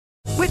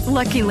With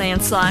Lucky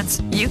Land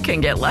Slots, you can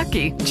get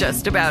lucky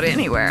just about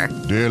anywhere.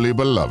 Dearly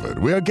beloved,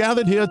 we are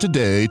gathered here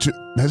today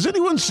to... Has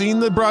anyone seen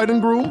the bride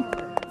and groom?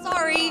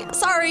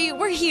 Sorry,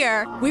 we're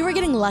here. We were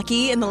getting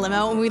lucky in the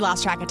limo and we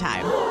lost track of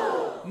time.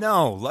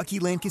 No, Lucky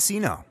Land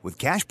Casino, with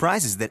cash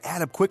prizes that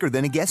add up quicker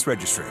than a guest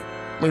registry.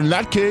 In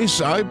that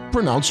case, I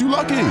pronounce you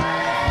lucky.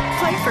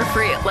 Play for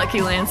free at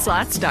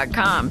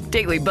LuckyLandSlots.com.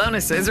 Daily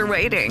bonuses are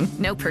waiting.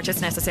 No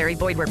purchase necessary.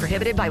 Void where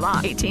prohibited by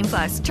law.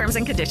 18+. Terms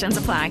and conditions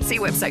apply. See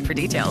website for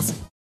details.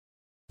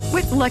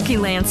 With Lucky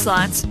Land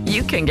Slots,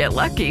 you can get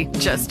lucky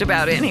just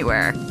about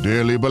anywhere.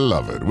 Dearly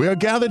beloved, we are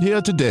gathered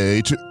here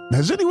today to...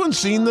 Has anyone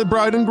seen the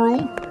bride and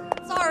groom?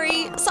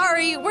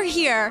 Sorry, we're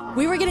here.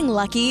 We were getting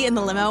lucky in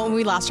the limo and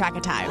we lost track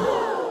of time.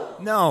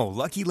 No,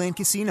 Lucky Land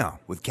Casino,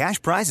 with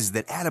cash prizes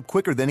that add up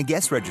quicker than a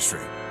guest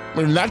registry.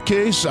 In that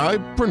case, I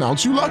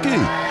pronounce you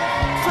lucky.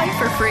 Play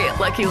for free at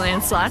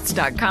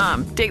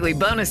LuckyLandSlots.com. Daily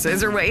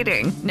bonuses are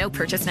waiting. No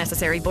purchase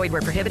necessary. Void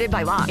where prohibited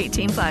by law.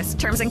 18+.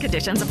 Terms and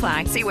conditions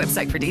apply. See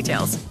website for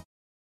details.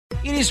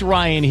 It is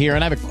Ryan here,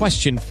 and I have a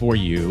question for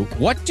you.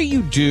 What do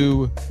you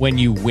do when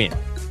you win?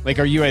 Like,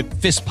 are you a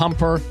fist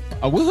pumper,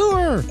 a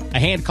woohooer, a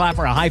hand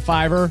clapper, a high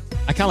fiver?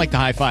 I kind of like the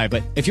high five,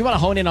 but if you want to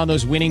hone in on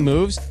those winning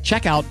moves,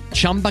 check out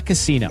Chumba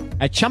Casino.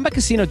 At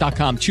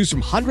ChumbaCasino.com, choose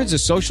from hundreds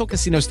of social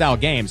casino-style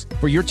games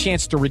for your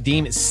chance to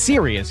redeem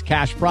serious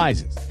cash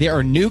prizes. There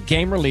are new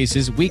game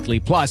releases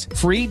weekly, plus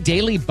free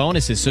daily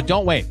bonuses. So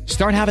don't wait.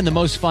 Start having the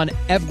most fun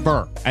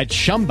ever at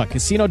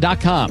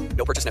ChumbaCasino.com.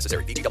 No purchase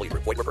necessary. VGW.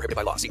 Void where prohibited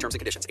by law. See terms and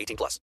conditions.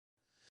 18+.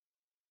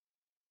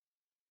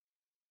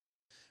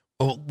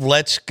 Well,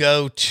 let's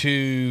go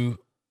to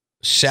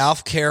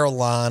South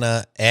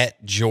Carolina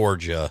at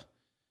Georgia.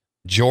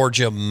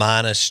 Georgia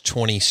minus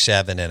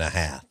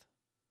 27.5.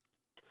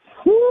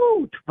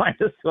 Woo,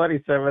 minus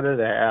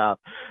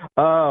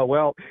 27.5.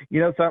 Well, you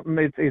know something,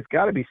 it's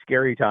got to be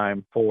scary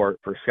time for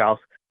South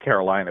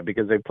Carolina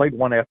because they played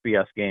one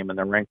FBS game and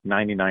they're ranked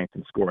 99th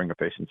in scoring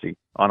efficiency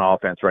on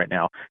offense right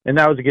now. And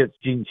that was against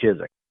Gene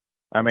Chizik.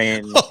 I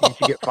mean, you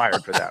should get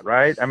fired for that,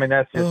 right? I mean,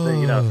 that's just,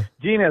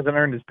 Gene hasn't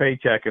earned his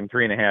paycheck in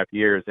 3.5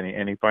 years,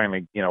 and he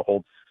finally,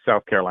 holds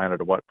South Carolina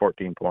to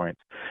 14 points.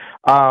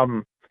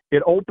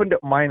 It opened at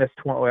minus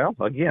 20. Well,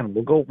 again,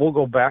 we'll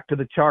go back to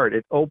the chart.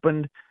 It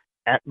opened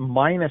at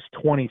minus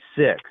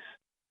 26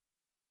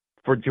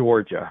 for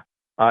Georgia,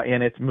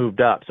 and it's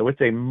moved up. So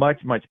it's a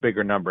much, much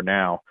bigger number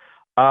now.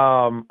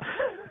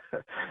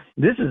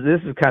 This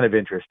is kind of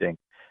interesting.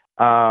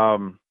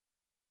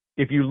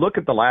 If you look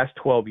at the last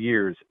 12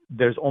 years,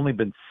 there's only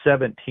been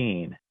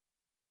 17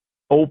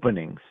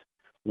 openings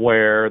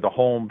where the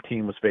home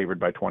team was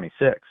favored by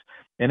 26.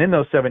 And in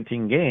those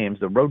 17 games,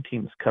 the road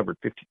teams covered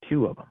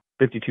 52 of them,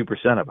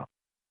 52% of them.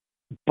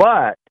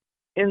 But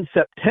in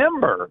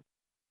September,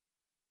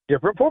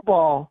 different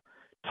football,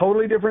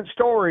 totally different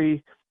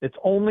story. It's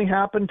only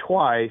happened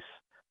twice.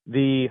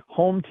 The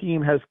home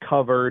team has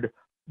covered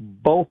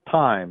both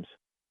times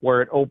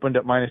where it opened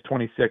at minus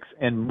 26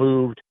 and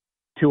moved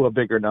to a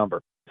bigger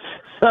number.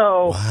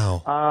 So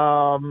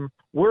wow.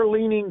 We're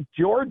leaning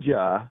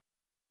Georgia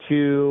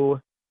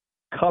to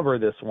cover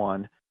this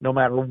one, no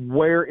matter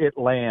where it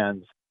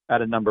lands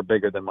at a number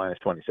bigger than minus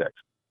 26.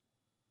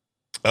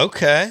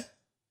 Okay.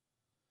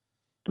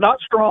 Not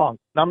strong.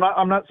 I'm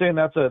not saying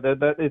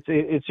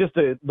it's just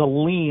the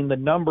lean, the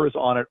numbers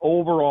on it.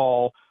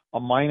 Overall, a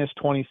minus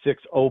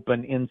 26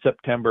 open in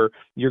September,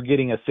 you're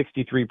getting a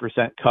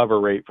 63%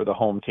 cover rate for the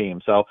home team.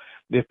 So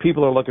if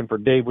people are looking for,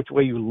 Dave, which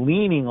way you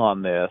leaning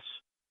on this,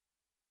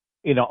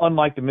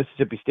 unlike the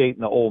Mississippi State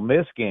and the Ole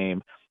Miss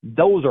game,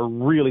 those are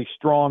really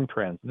strong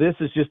trends. This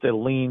is just a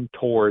lean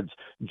towards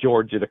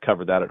Georgia to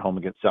cover that at home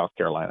against South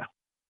Carolina.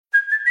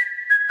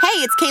 Hey,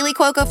 it's Kaylee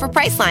Cuoco for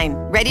Priceline.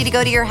 Ready to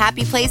go to your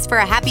happy place for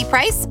a happy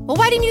price? Well,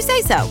 why didn't you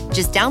say so?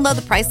 Just download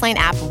the Priceline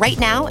app right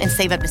now and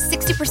save up to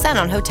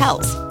 60% on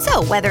hotels.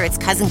 So whether it's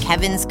Cousin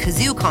Kevin's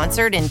Kazoo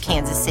Concert in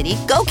Kansas City,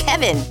 go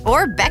Kevin,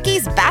 or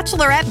Becky's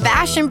Bachelorette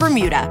Bash in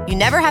Bermuda, you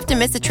never have to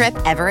miss a trip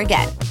ever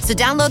again. So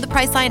download the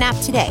Priceline app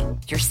today.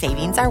 Your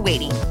savings are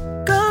waiting.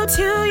 Go to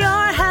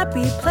your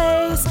happy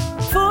place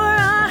for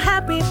a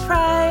happy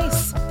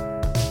price.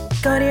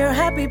 Go to your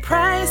happy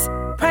price,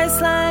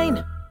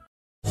 Priceline.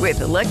 With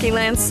the Lucky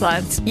Land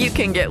Slots, you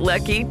can get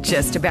lucky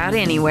just about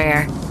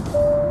anywhere.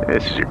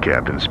 This is your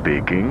captain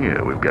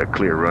speaking. We've got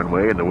clear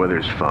runway and the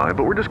weather's fine,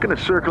 but we're just going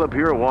to circle up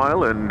here a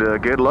while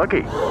and get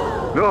lucky.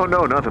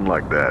 No, nothing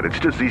like that. It's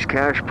just these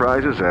cash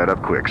prizes add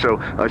up quick. So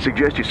I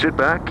suggest you sit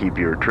back, keep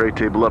your tray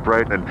table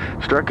upright, and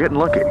start getting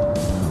lucky.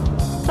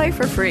 Play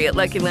for free at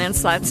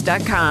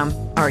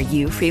LuckyLandSlots.com. Are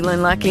you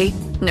feeling lucky?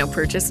 No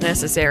purchase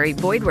necessary.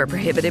 Void where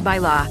prohibited by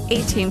law.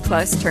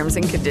 18+ terms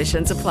and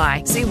conditions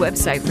apply. See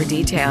website for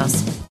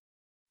details.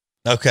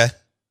 Okay.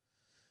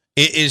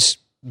 Is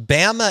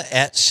Bama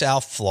at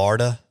South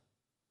Florida?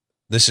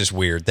 This is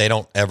weird. They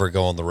don't ever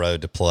go on the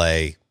road to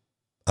play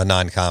a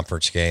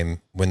non-conference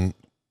game. When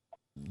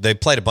they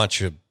played a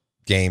bunch of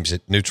games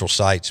at neutral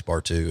sites,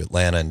 Bartoo,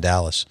 Atlanta, and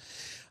Dallas,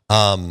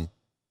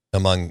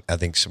 among, I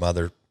think, some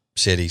other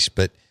cities.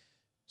 But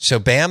so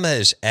Bama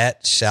is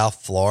at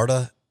South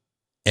Florida.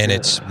 And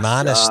it's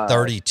minus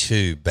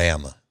 32,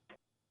 Bama.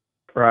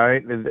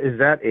 Right? Is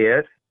that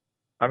it?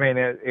 I mean,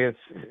 it's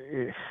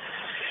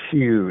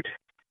huge.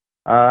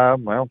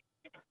 Well,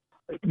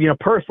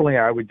 personally,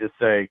 I would just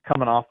say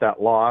coming off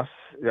that loss,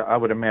 I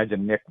would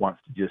imagine Nick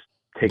wants to just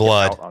take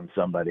Blood. it out on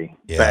somebody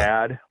Yeah.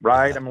 bad,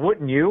 right? Yeah. I mean,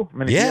 wouldn't you? I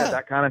mean, if you had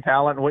that kind of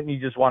talent, wouldn't you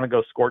just want to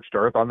go scorched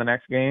earth on the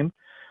next game?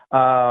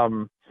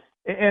 And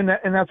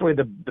that's the way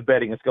the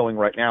betting is going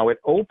right now. It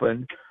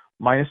opened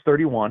minus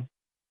 31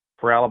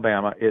 for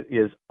Alabama. It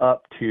is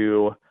up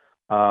to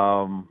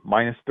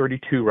minus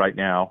 32 right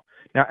now.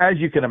 Now, as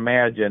you can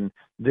imagine,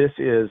 this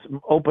is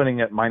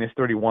opening at minus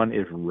 31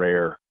 is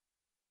rare.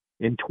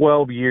 In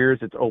 12 years,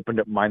 it's opened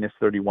at minus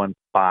 31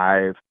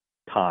 5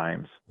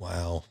 times.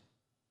 Wow.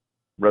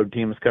 Road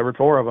team has covered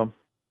 4 of them.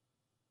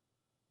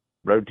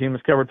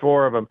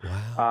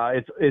 Wow.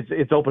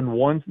 It's opened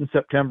once in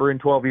September in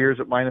 12 years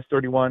at minus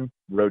 31.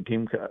 Road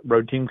team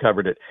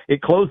covered it.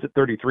 It closed at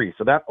 33.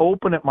 So that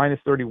opened at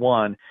minus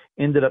 31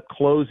 ended up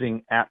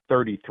closing at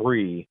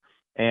 33,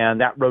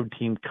 and that road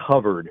team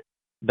covered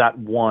that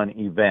one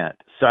event.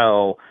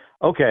 So,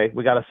 okay,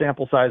 we got a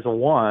sample size of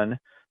 1,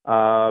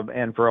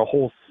 and for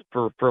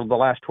the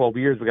last 12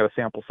 years, we got a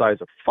sample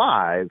size of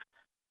 5.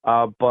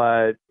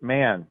 But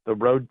man, the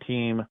road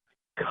team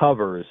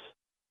covers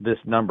this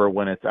number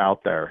when it's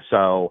out there.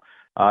 So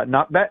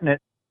not betting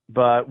it,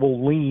 but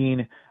we'll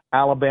lean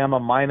Alabama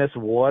minus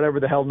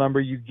whatever the hell number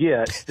you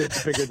get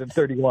that's bigger than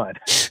 31.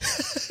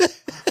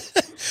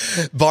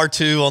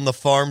 Bartoo on the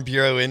Farm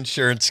Bureau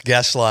Insurance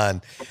guest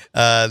line.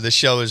 The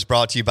show is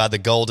brought to you by the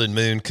Golden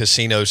Moon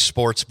Casino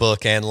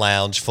Sportsbook and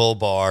Lounge. Full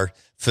bar,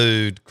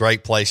 food,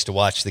 great place to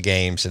watch the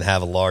games and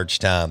have a large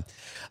time.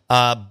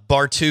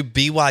 Bartoo,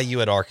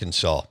 BYU at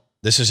Arkansas.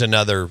 This is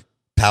another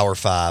Power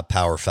 5.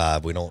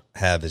 We don't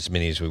have as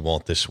many as we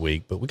want this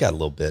week, but we got a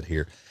little bit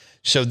here.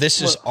 So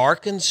this is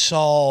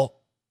Arkansas,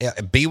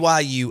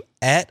 BYU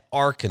at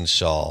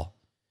Arkansas,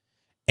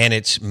 and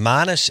it's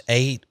minus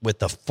 8 with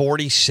the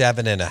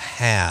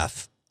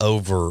 47.5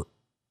 over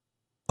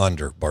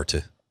under,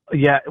 Bartoo.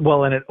 Yeah,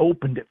 well, and it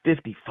opened at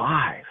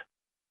 55.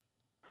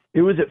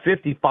 It was at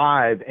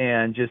 55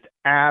 and just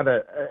out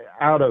of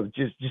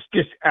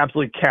just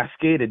absolutely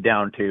cascaded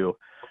down to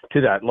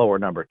that lower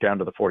number, down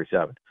to the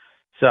 47.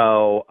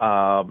 So,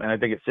 and I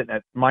think it's sitting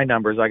at my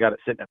numbers. I got it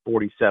sitting at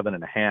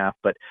 47.5.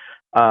 But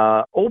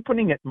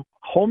opening at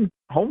home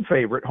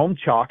favorite, home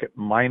chalk at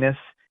minus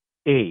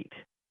 8.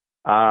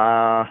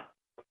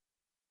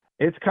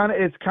 It's kind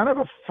of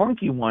a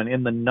funky one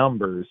in the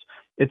numbers.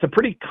 It's a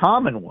pretty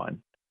common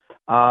one.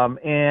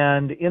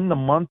 And in the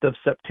month of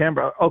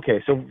September,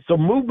 okay, so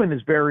movement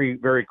is very,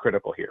 very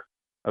critical here.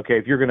 Okay,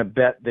 if you're going to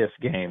bet this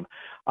game,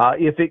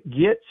 if it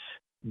gets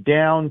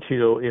down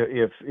to,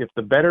 if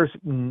the bettors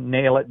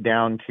nail it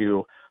down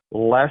to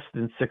less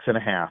than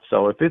 6.5,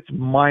 so if it's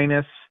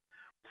minus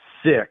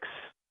 6,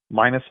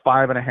 minus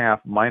 5.5,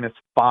 minus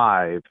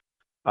 5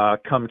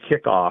 come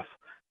kickoff,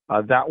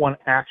 that one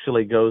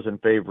actually goes in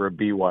favor of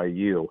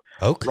BYU.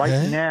 Okay.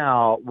 Right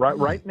now,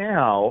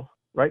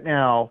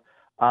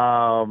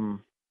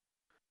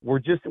 we're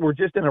just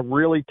in a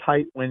really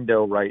tight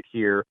window right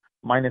here.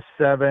 minus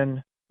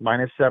 7,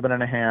 minus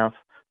 7.5,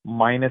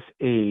 minus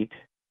 8.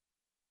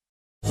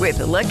 With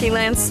the Lucky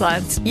Land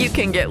Slots, you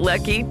can get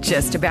lucky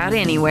just about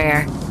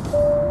anywhere.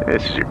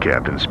 This is your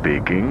captain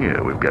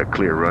speaking. We've got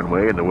clear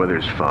runway and the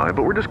weather's fine,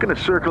 but we're just going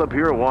to circle up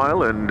here a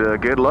while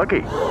and get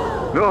lucky.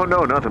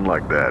 No, nothing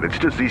like that. It's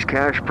just these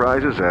cash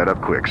prizes add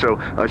up quick. So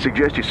I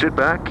suggest you sit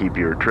back, keep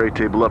your tray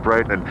table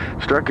upright, and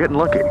start getting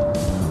lucky.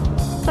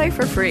 Play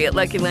for free at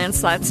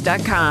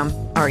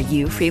LuckyLandSlots.com. Are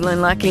you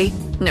feeling lucky?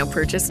 No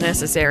purchase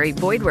necessary.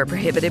 Void where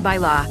prohibited by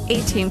law.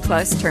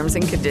 18+ terms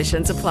and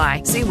conditions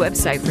apply. See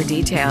website for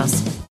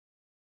details.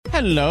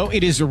 Hello,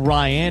 it is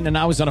Ryan, and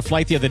I was on a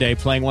flight the other day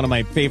playing one of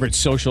my favorite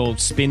social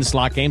spin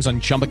slot games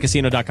on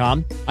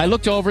ChumbaCasino.com. I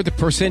looked over at the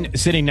person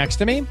sitting next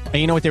to me, and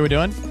you know what they were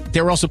doing?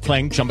 They were also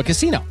playing Chumba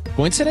Casino.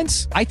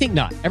 Coincidence? I think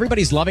not.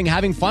 Everybody's loving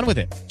having fun with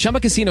it. Chumba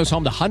Casino is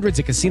home to hundreds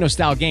of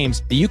casino-style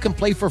games that you can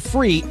play for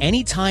free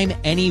anytime,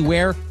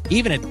 anywhere,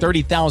 even at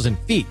 30,000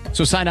 feet.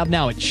 So sign up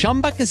now at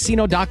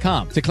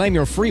ChumbaCasino.com to claim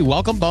your free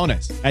welcome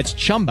bonus. That's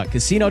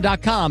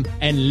ChumbaCasino.com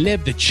and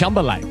live the Chumba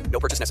life. No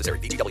purchase necessary.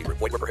 VGW.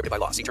 Void where prohibited by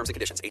law. See terms and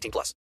conditions.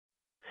 18+.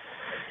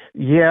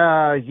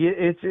 Yeah,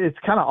 it's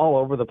kind of all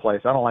over the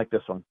place. I don't like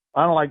this one.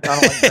 I don't like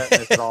betting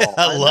this at all.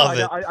 I love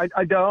it.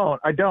 I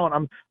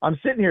don't. I'm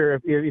sitting here.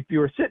 If you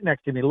were sitting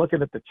next to me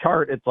looking at the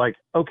chart, it's like,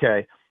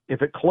 okay,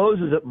 if it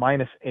closes at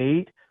minus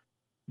 8,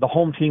 the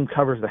home team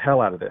covers the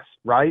hell out of this,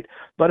 right?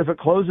 But if it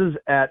closes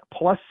at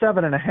plus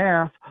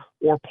 7.5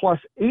 or plus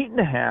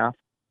 8.5,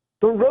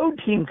 the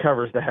road team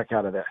covers the heck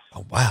out of this.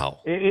 Oh, wow.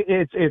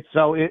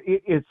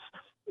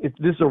 This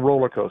is a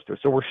roller coaster.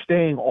 So we're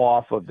staying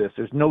off of this.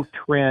 There's no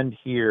trend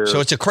here. So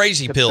it's a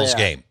crazy pills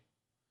game.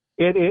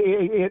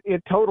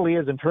 It totally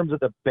is. In terms of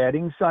the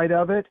betting side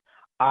of it,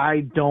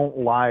 I don't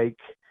like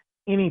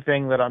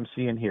anything that I'm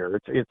seeing here.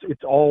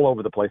 It's all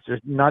over the place.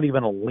 There's not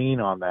even a lean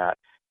on that.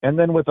 And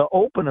then with the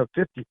open of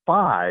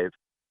 55,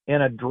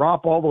 and a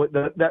drop all the way.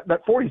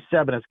 That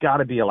 47 has got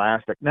to be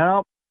elastic.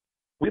 Now,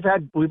 we've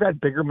had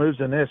bigger moves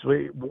than this.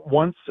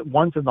 Once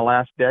in the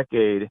last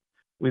decade,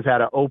 we've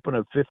had an open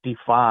of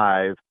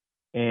 55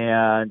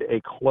 and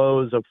a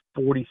close of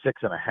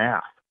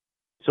 46.5.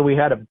 So we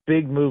had a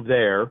big move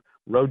there.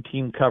 Road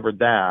team covered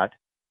that,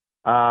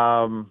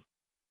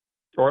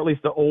 or at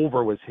least the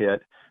over was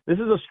hit. This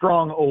is a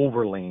strong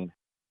over lean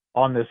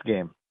on this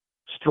game.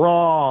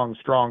 Strong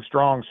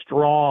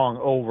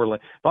over lean.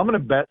 If I'm going to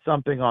bet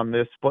something on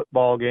this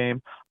football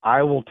game,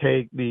 I will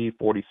take the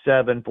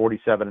 47,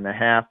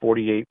 47.5,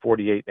 48,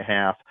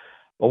 48.5,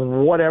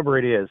 or whatever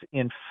it is.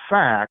 In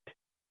fact,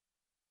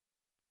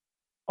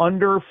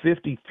 under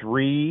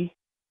 53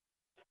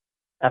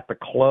 at the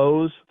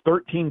close,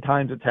 13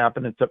 times it's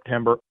happened in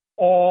September.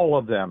 All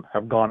of them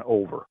have gone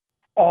over.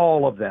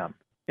 All of them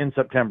in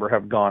September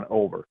have gone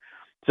over.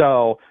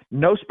 So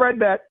no spread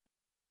bet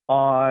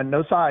on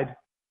no side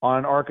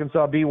on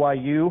Arkansas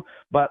BYU,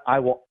 but I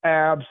will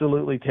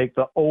absolutely take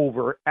the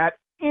over at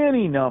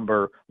any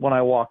number when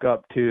I walk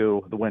up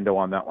to the window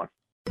on that one.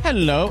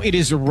 Hello, it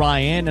is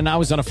Ryan, and I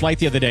was on a flight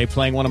the other day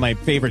playing one of my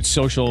favorite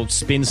social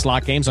spin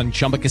slot games on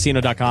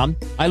ChumbaCasino.com.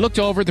 I looked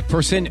over at the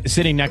person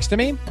sitting next to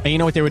me, and you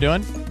know what they were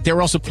doing? They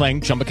were also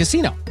playing Chumba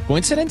Casino.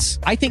 Coincidence?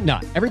 I think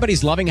not.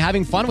 Everybody's loving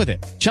having fun with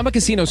it. Chumba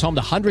Casino is home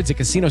to hundreds of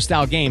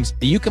casino-style games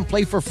that you can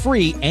play for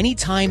free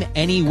anytime,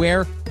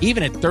 anywhere,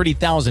 even at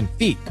 30,000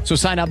 feet. So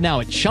sign up now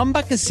at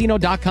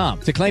ChumbaCasino.com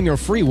to claim your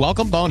free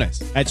welcome bonus.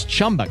 That's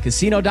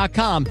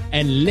ChumbaCasino.com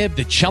and live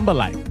the Chumba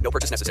life. No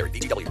purchase necessary.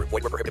 VGW. Void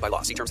where prohibited by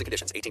law. See terms and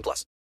conditions.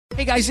 18+.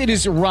 Hey guys, it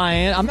is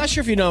Ryan. I'm not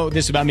sure if you know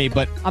this about me,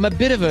 but I'm a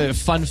bit of a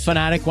fun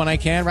fanatic when I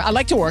can. I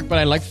like to work, but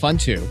I like fun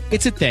too.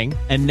 It's a thing.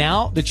 And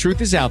now the truth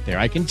is out there.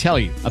 I can tell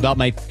you about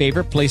my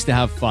favorite place to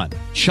have fun.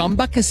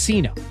 Chumba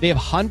Casino. They have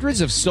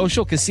hundreds of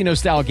social casino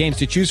style games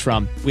to choose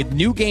from with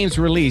new games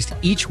released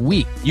each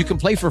week. You can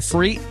play for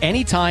free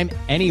anytime,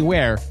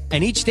 anywhere.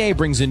 And each day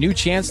brings a new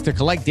chance to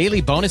collect daily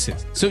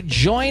bonuses. So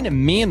join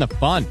me in the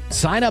fun.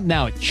 Sign up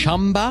now at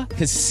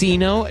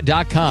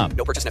ChumbaCasino.com.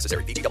 No purchase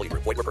necessary. VGW.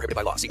 Void where prohibited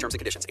by law. See terms and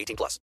conditions.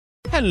 18+.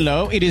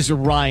 Hello, it is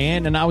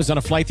Ryan, and I was on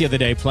a flight the other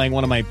day playing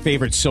one of my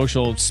favorite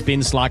social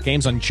spin slot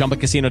games on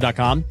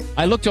ChumbaCasino.com.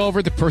 I looked over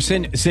at the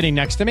person sitting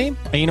next to me,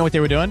 and you know what they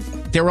were doing?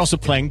 They were also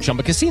playing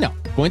Chumba Casino.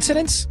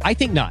 Coincidence? I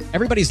think not.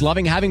 Everybody's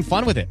loving having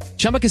fun with it.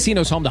 Chumba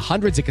Casino is home to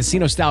hundreds of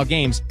casino-style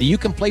games that you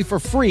can play for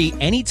free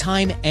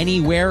anytime,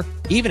 anywhere,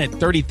 even at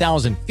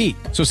 30,000 feet.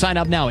 So sign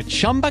up now at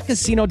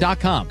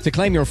ChumbaCasino.com to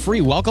claim your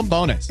free welcome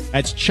bonus.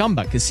 That's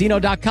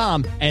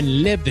ChumbaCasino.com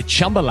and live the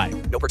Chumba life.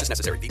 No purchase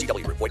necessary.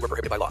 VGW. Void where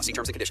prohibited by law. See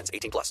terms and conditions.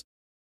 18+.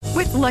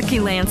 With Lucky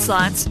Land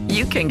Slots,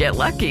 you can get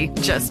lucky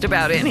just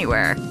about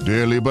anywhere.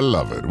 Dearly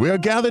beloved, we are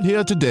gathered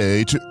here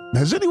today to...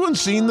 Has anyone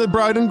seen the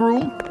bride and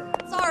groom?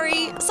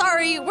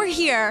 Sorry, we're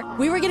here.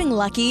 We were getting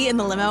lucky in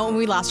the limo and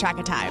we lost track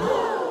of time.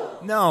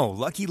 No,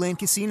 Lucky Land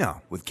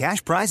Casino, with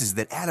cash prizes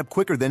that add up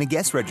quicker than a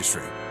guest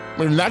registry.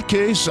 In that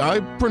case,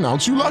 I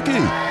pronounce you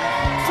lucky.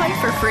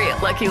 Play for free at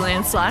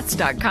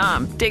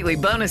LuckyLandSlots.com. Daily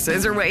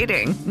bonuses are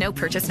waiting. No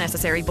purchase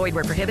necessary. Void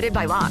where prohibited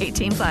by law.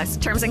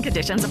 18+. Terms and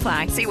conditions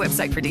apply. See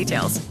website for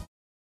details.